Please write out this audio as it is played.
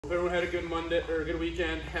Hope everyone had a good Monday or a good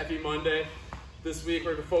weekend. Happy Monday. This week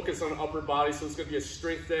we're going to focus on upper body, so it's going to be a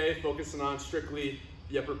strength day, focusing on strictly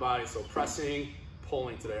the upper body. So pressing,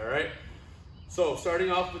 pulling today, all right? So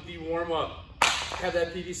starting off with the warm up, have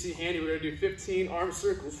that PVC handy. We're going to do 15 arm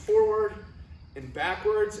circles forward and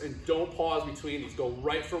backwards, and don't pause between these. Go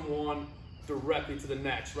right from one directly to the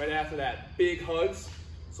next. Right after that, big hugs.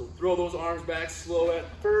 So throw those arms back slow at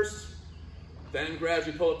first, then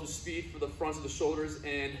gradually pull up to speed for the fronts of the shoulders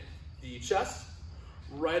and the chest.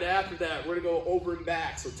 Right after that, we're gonna go over and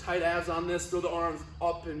back. So tight abs on this, throw the arms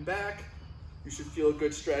up and back. You should feel a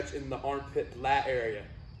good stretch in the armpit lat area.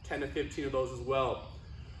 10 to 15 of those as well.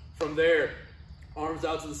 From there, arms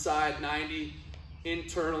out to the side, 90.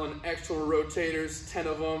 Internal and external rotators, 10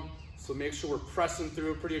 of them. So make sure we're pressing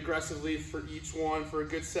through pretty aggressively for each one for a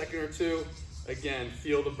good second or two. Again,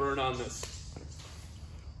 feel the burn on this.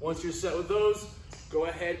 Once you're set with those, go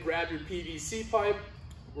ahead, grab your PVC pipe.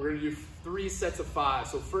 We're gonna do 3 sets of 5.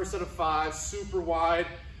 So first set of 5, super wide,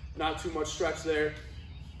 not too much stretch there.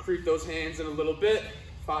 Creep those hands in a little bit,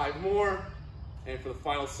 5 more. And for the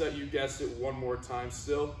final set, you guessed it, 1 more time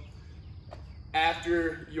still.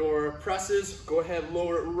 After your presses, go ahead,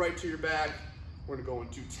 lower it right to your back. We're gonna go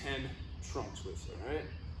into 10 trunk twists, all right?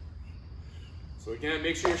 So again,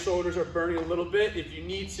 make sure your shoulders are burning a little bit. If you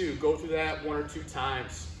need to, go through that 1 or 2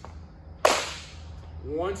 times.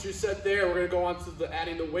 Once you're set there, we're gonna go on to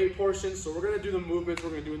adding the weight portion. So we're gonna do the movements we're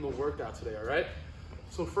gonna do in the workout today, all right?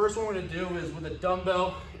 So first one we're gonna do is with a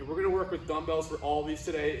dumbbell, and we're gonna work with dumbbells for all of these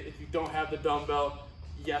today. If you don't have the dumbbell,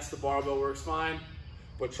 yes, the barbell works fine,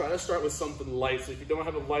 but try to start with something light. So if you don't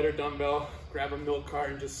have a lighter dumbbell, grab a milk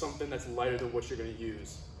carton, just something that's lighter than what you're gonna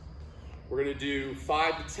use. We're gonna do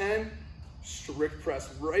 5 to 10, strict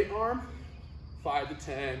press right arm, 5 to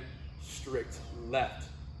 10, strict left.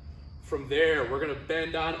 From there, we're gonna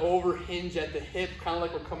bend on over, hinge at the hip, kind of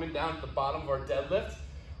like we're coming down at the bottom of our deadlift.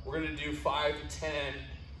 We're gonna do 5 to 10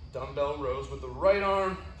 dumbbell rows with the right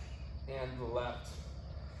arm and the left.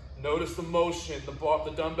 Notice the motion.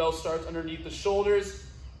 The dumbbell starts underneath the shoulders.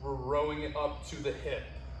 We're rowing it up to the hip.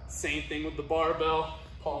 Same thing with the barbell.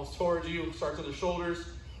 Palms towards you, start to the shoulders,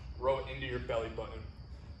 row it into your belly button.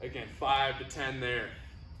 Again, 5 to 10 there.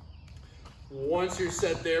 Once you're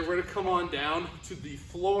set there, we're gonna come on down to the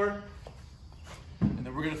floor, and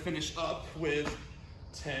then we're gonna finish up with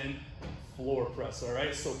 10 floor press, all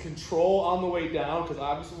right? So control on the way down, because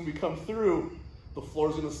obviously when we come through, the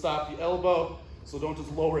floor's gonna stop the elbow, so don't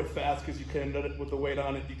just lower it fast, because you can end up with the weight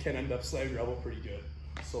on it, you can end up slamming your elbow pretty good.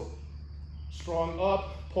 So strong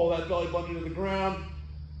up, pull that belly button into the ground,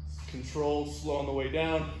 control, slow on the way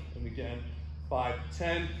down, and again, 5 to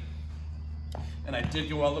 10. And I did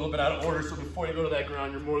go a little bit out of order, so before you go to that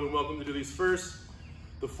ground, you're more than welcome to do these first.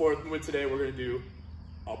 The fourth movement today, we're gonna do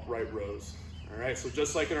upright rows. All right, so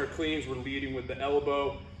just like in our cleans, we're leading with the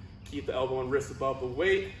elbow. Keep the elbow and wrist above the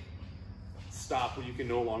weight. Stop when you can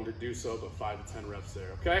no longer do so, but 5 to 10 reps there,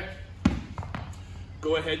 okay?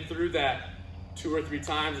 Go ahead through that 2 or 3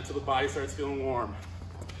 times until the body starts feeling warm.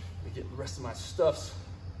 Let me get the rest of my stuffs.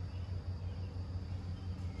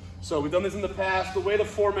 So we've done this in the past. The way the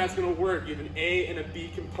format's gonna work, you have an A and a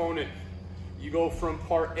B component. You go from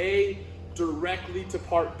part A directly to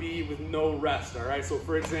part B with no rest, all right? So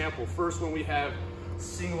for example, first one we have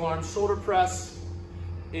single arm shoulder press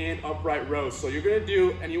and upright rows. So you're gonna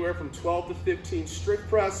do anywhere from 12 to 15 strict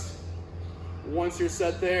press. Once you're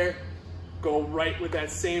set there, go right with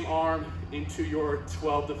that same arm into your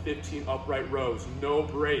 12 to 15 upright rows, no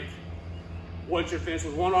break. Once you're finished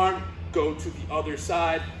with one arm, go to the other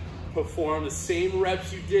side. Perform the same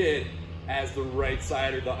reps you did as the right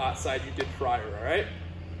side or the side you did prior, all right?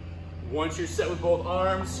 Once you're set with both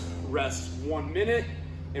arms, rest 1 minute,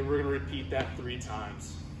 and we're gonna repeat that 3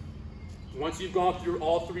 times. Once you've gone through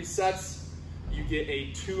all 3 sets, you get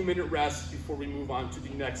a 2-minute rest before we move on to the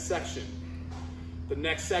next section. The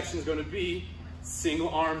next section is gonna be single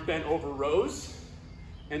arm bent over rows,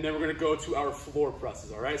 and then we're gonna go to our floor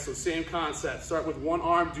presses, all right? So same concept, start with one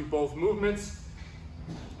arm, do both movements.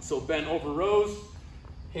 So bend over rows,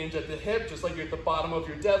 hinge at the hip, just like you're at the bottom of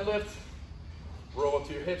your deadlift. Roll up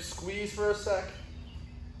to your hips, squeeze for a sec.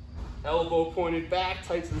 Elbow pointed back,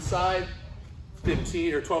 tight to the side.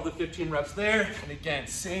 15 or 12 to 15 reps there. And again,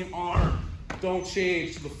 same arm. Don't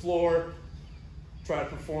change to the floor. Try to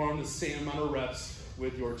perform the same amount of reps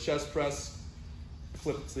with your chest press.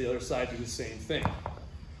 Flip to the other side, do the same thing.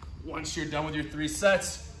 Once you're done with your 3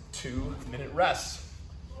 sets, 2-minute rest.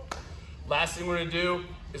 Last thing we're gonna do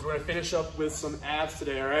is we're gonna finish up with some abs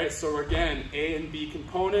today, all right? So again, A and B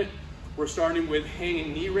component. We're starting with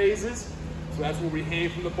hanging knee raises. So that's where we hang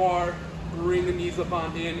from the bar, bring the knees up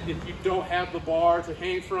on in. If you don't have the bar to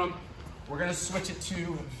hang from, we're gonna switch it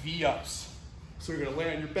to V-ups. So you're gonna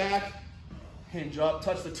lay on your back, hinge up,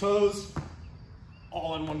 touch the toes,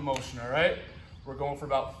 all in one motion, all right? We're going for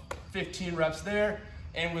about 15 reps there,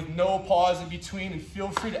 and with no pause in between, and feel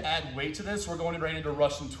free to add weight to this. We're going right into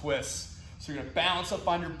Russian twists. So you're gonna balance up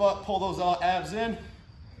on your butt, pull those abs in,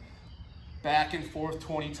 back and forth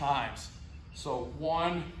 20 times. So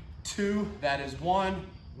 1, 2, that is 1,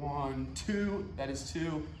 1, 2, that is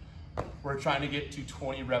 2. We're trying to get to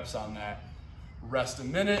 20 reps on that. Rest a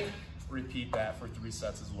minute, repeat that for 3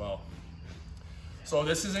 sets as well. So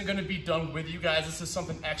this isn't gonna be done with you guys. This is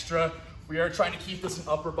something extra. We are trying to keep this an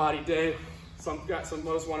upper body day. Some of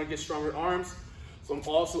us wanna get stronger arms. So I'm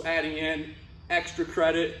also adding in extra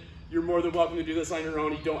credit. You're more than welcome to do this on your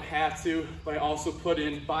own. You don't have to, but I also put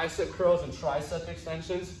in bicep curls and tricep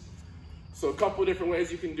extensions. So a couple of different ways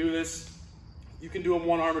you can do this. You can do a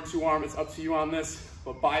 1 arm or 2 arm, it's up to you on this.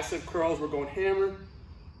 But bicep curls, we're going hammer,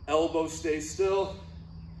 elbows stay still.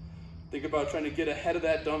 Think about trying to get ahead of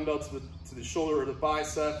that dumbbell to the shoulder or the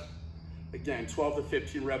bicep. Again, 12 to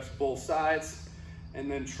 15 reps both sides. And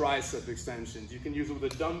then tricep extensions. You can use it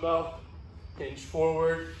with a dumbbell, hinge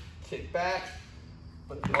forward, kick back.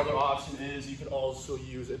 But the other option is you can also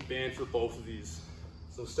use a band for both of these.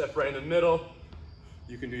 So step right in the middle.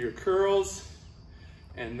 You can do your curls,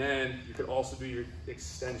 and then you can also do your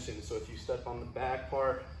extensions. So if you step on the back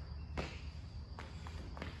part,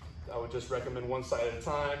 I would just recommend one side at a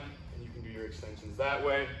time, and you can do your extensions that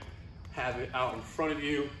way. Have it out in front of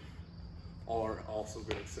you are also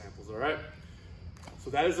good examples, all right? So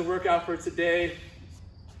that is the workout for today.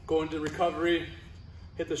 Go into recovery.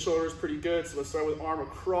 Hit the shoulders pretty good. So let's start with arm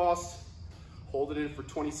across. Hold it in for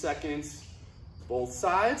 20 seconds, both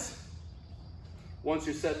sides. Once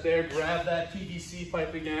you're set there, grab that PVC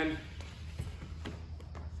pipe again.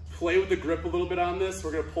 Play with the grip a little bit on this.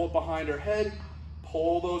 We're gonna pull it behind our head,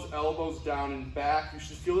 pull those elbows down and back. You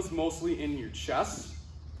should feel this mostly in your chest.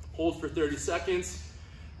 Hold for 30 seconds,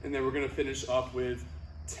 and then we're gonna finish up with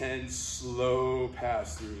 10 slow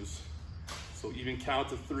pass-throughs. So even count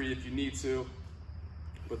to 3 if you need to,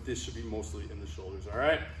 but this should be mostly in the shoulders, all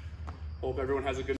right? Hope everyone has a good